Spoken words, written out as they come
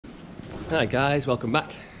Hi guys, welcome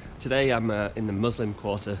back. Today I'm in the Muslim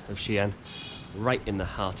quarter of Xi'an, right in the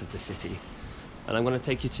heart of the city. And I'm going to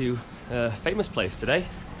take you to a famous place today.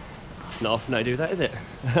 It's not often I do that, is it?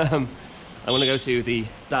 I want to go to the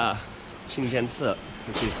Da Xingjiansi,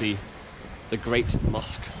 which is the Great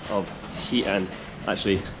Mosque of XI'AN.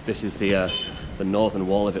 Actually, this is the northern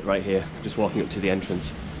wall of it right here, just walking up to the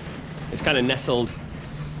entrance. It's kind of nestled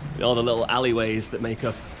in all the little alleyways that make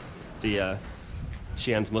up the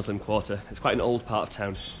Xi'an's Muslim quarter. It's quite an old part of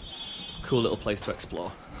town. Cool little place to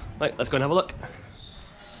explore. Right, let's go and have a look.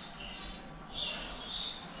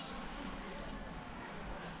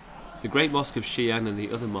 The Great Mosque of XI'AN and the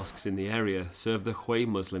other mosques in the area serve the Hui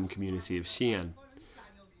Muslim community of Xi'an.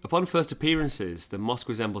 Upon first appearances, the mosque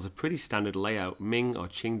resembles a pretty standard layout Ming or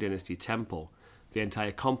Qing dynasty temple, the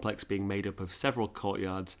entire complex being made up of several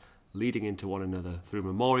courtyards leading into one another through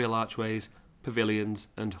memorial archways, pavilions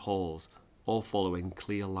and halls, all following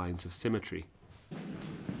clear lines of symmetry.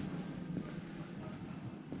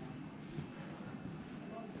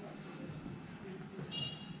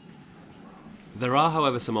 There are,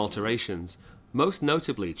 however, some alterations. Most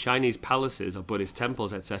notably, Chinese palaces or Buddhist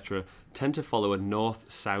temples, etc., tend to follow a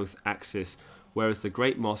north-south axis, whereas the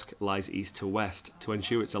Great Mosque lies east to west to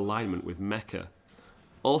ensure its alignment with Mecca.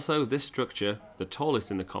 Also, this structure, the tallest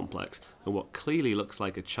in the complex, and what clearly looks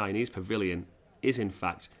like a Chinese pavilion, is in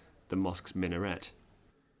fact the mosque's minaret.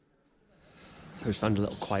 So I just found a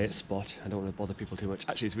little quiet spot. I don't want to bother people too much.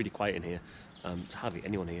 Actually, it's really quiet in here. There's hardly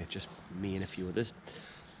anyone here, just me and a few others.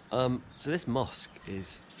 So this mosque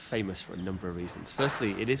is famous for a number of reasons.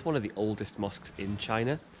 Firstly, it is one of the oldest mosques in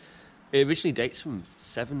China. It originally dates from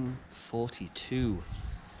 742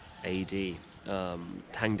 AD,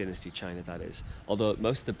 Tang Dynasty China, that is. Although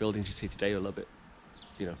most of the buildings you see today are a little bit,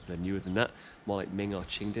 they're newer than that, more like Ming or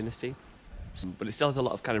Qing Dynasty. But it still has a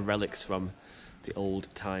lot of kind of relics from the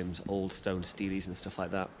old times, old stone steles and stuff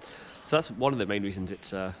like that. So that's one of the main reasons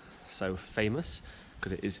it's so famous,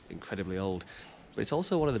 because it is incredibly old. But it's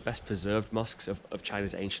also one of the best preserved mosques of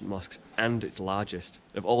China's ancient mosques, and it's largest.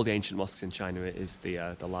 Of all the ancient mosques in China, it is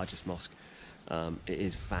the largest mosque. It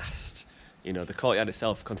is vast. The courtyard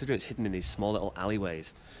itself, considering it's hidden in these small little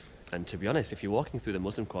alleyways, and to be honest, if you're walking through the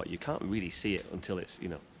Muslim court, you can't really see it until it's,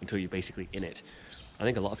 until you're basically in it. I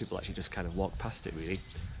think a lot of people actually just kind of walk past it, really,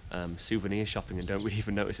 souvenir shopping, and don't really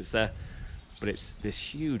even notice it's there. But it's this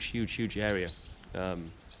huge, huge, huge area.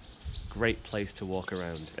 Great place to walk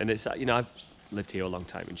around, and it's I've lived here a long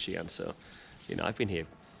time in Xi'an, so I've been here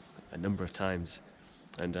a number of times,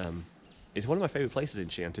 and it's one of my favorite places in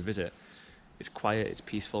Xi'an to visit. It's quiet, it's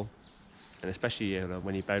peaceful, and especially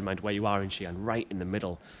when you bear in mind where you are in Xi'an, right in the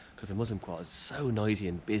middle, because the Muslim quarter is so noisy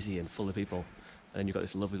and busy and full of people, and then you've got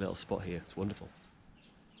this lovely little spot here. It's wonderful.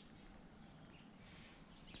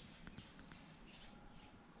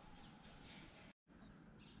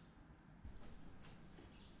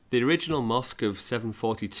 The original mosque of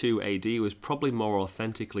 742 AD was probably more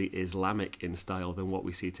authentically Islamic in style than what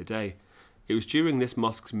we see today. It was during this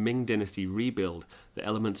mosque's Ming dynasty rebuild that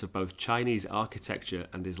elements of both Chinese architecture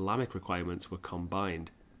and Islamic requirements were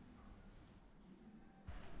combined.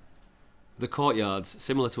 The courtyards,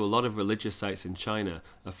 similar to a lot of religious sites in China,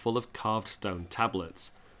 are full of carved stone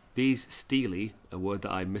tablets. These stelae, a word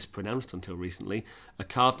that I mispronounced until recently, are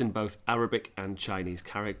carved in both Arabic and Chinese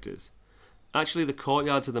characters. Actually, the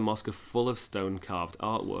courtyards of the mosque are full of stone-carved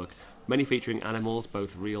artwork, many featuring animals,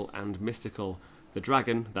 both real and mystical. The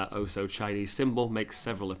dragon, that oh-so-Chinese symbol, makes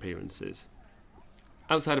several appearances.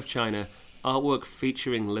 Outside of China, artwork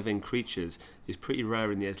featuring living creatures is pretty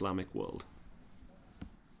rare in the Islamic world.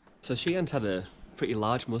 So Xi'an's had a pretty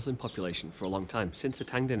large Muslim population for a long time, since the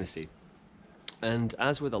Tang Dynasty. And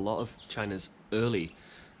as with a lot of China's early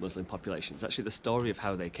Muslim populations, actually the story of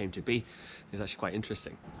how they came to be is actually quite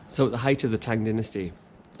interesting. So at the height of the Tang Dynasty,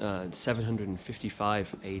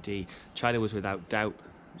 755 AD, China was without doubt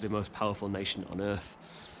the most powerful nation on earth.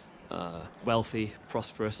 Wealthy,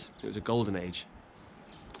 prosperous. It was a golden age,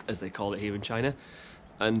 as they call it here in China.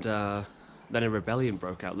 And then a rebellion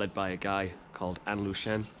broke out led by a guy called An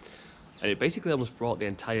Lushan, and it basically almost brought the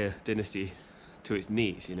entire dynasty to its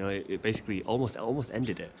knees. It basically almost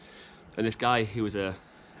ended it. And this guy, who was a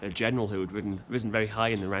general who had risen very high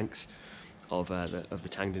in the ranks of the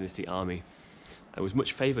Tang Dynasty army, and was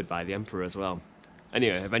much favoured by the emperor as well.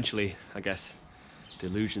 Anyway, eventually, I guess,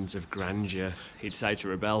 delusions of grandeur, he decided to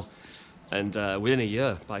rebel, and within a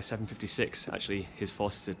year, by 756, actually his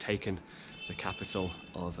forces had taken the capital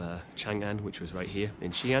of Chang'an, which was right here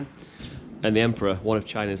in Xi'an, and the emperor, one of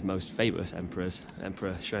China's most famous emperors,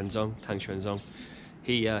 Emperor Xuanzong, Tang Xuanzong,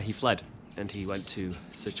 he fled, and he went to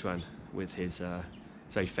Sichuan with his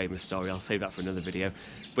It's a very famous story, I'll save that for another video.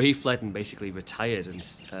 But he fled and basically retired and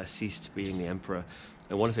ceased being the emperor.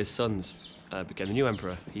 And one of his sons became the new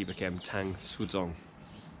emperor. He became Tang Suzong.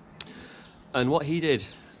 And what he did,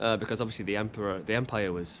 because obviously the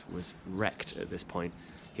empire was wrecked at this point,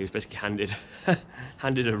 he was basically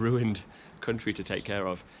handed a ruined country to take care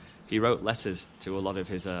of. He wrote letters to a lot of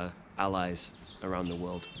his allies around the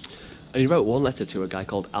world. And he wrote one letter to a guy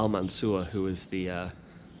called Al-Mansur, who was the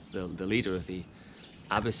leader of the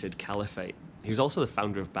Abbasid Caliphate. He was also the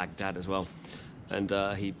founder of Baghdad as well. And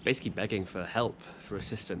he basically begging for help, for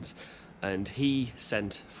assistance. And he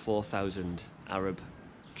sent 4,000 Arab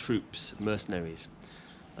troops, mercenaries,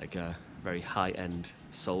 like very high-end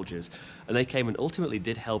soldiers. And they came and ultimately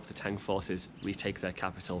did help the Tang forces retake their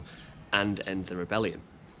capital and end the rebellion.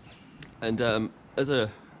 And as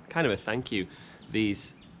a kind of a thank you, the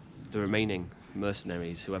remaining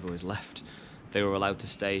mercenaries, whoever was left, they were allowed to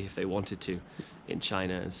stay if they wanted to in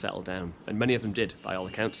China and settle down. And many of them did, by all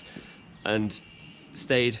accounts, and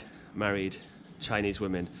stayed, married Chinese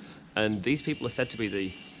women. And these people are said to be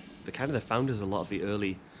the kind of the founders of a lot of the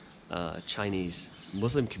early Chinese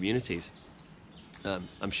Muslim communities.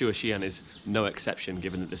 I'm sure Xi'an is no exception,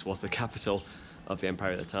 given that this was the capital of the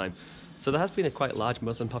empire at the time. So there has been a quite large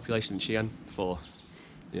Muslim population in Xi'an for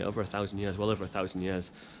over 1,000 years, well over 1,000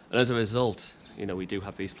 years. And as a result, we do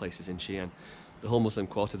have these places in Xi'an. The whole Muslim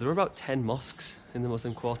quarter, there are about 10 mosques in the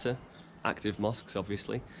Muslim quarter, active mosques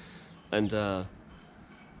obviously, and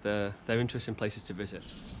they're interesting places to visit.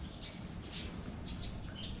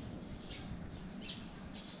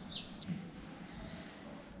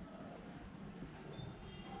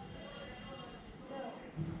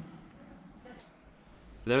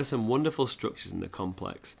 There are some wonderful structures in the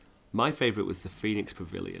complex. My favourite was the Phoenix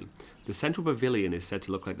Pavilion. The central pavilion is said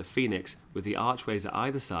to look like the phoenix, with the archways at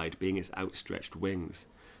either side being its outstretched wings.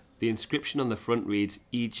 The inscription on the front reads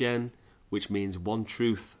GREAT, which means one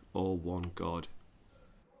truth or one God.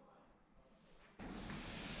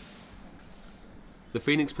 The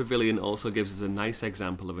Phoenix Pavilion also gives us a nice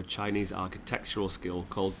example of a Chinese architectural skill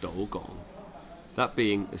called dougong. That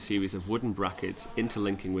being a series of wooden brackets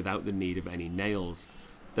interlinking without the need of any nails.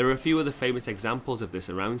 There are a few other famous examples of this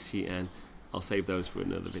around Xi'an. I'll save those for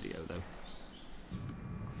another video though.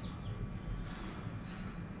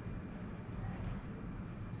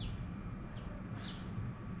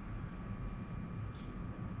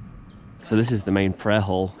 So this is the main prayer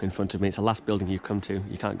hall in front of me. It's the last building you come to.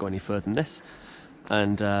 You can't go any further than this.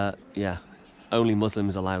 And yeah, only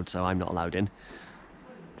Muslims allowed, so I'm not allowed in.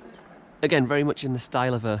 Again, very much in the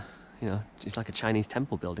style of it's like a Chinese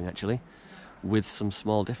temple building actually, with some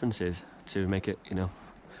small differences to make it,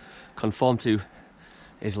 conform to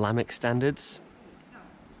Islamic standards.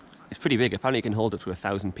 It's pretty big. Apparently it can hold up to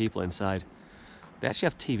 1,000 people inside. They actually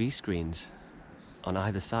have TV screens on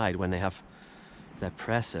either side when they have their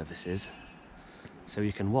prayer services, so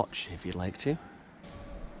you can watch if you'd like to.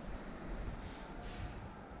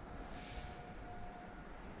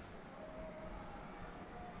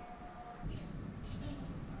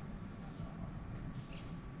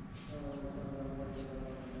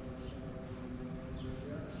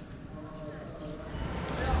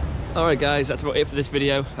 Alright guys, that's about it for this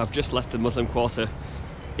video. I've just left the Muslim quarter.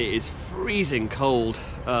 It is freezing cold.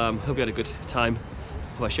 Hope you had a good time.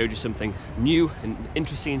 Hope I showed you something new and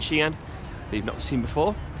interesting in Xi'an that you've not seen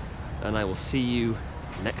before. And I will see you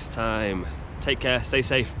next time. Take care, stay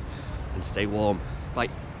safe, and stay warm. Bye.